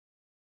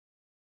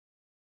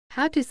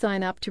How to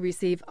sign up to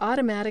receive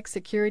automatic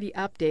security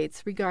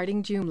updates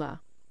regarding Joomla.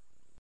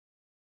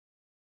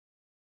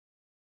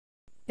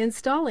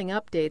 Installing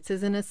updates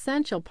is an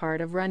essential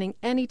part of running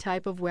any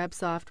type of web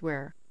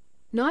software.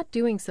 Not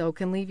doing so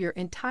can leave your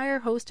entire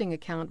hosting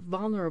account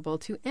vulnerable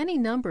to any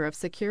number of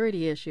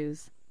security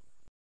issues.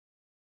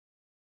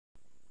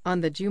 On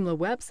the Joomla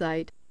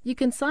website, you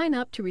can sign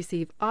up to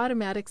receive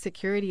automatic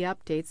security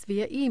updates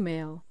via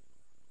email.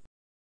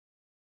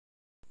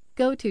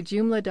 Go to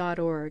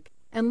joomla.org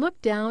and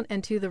look down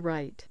and to the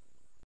right.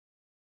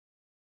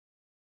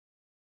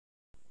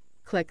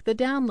 Click the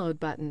Download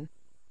button.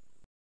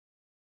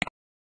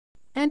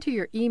 Enter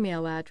your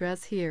email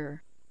address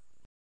here.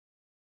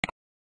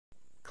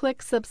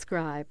 Click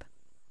Subscribe.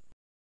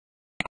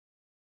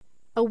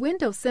 A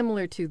window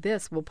similar to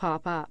this will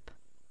pop up.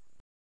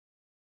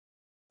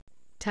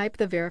 Type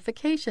the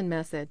verification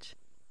message.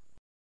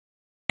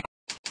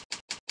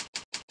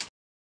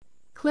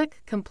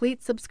 Click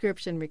Complete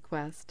Subscription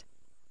Request.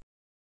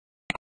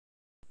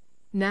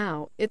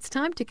 Now, it's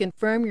time to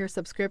confirm your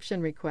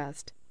subscription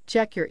request.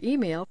 Check your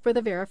email for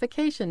the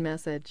verification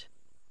message.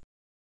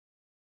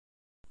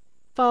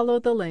 Follow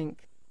the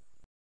link.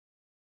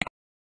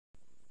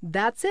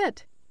 That's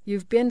it!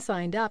 You've been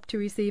signed up to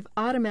receive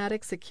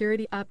automatic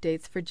security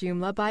updates for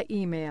Joomla by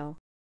email.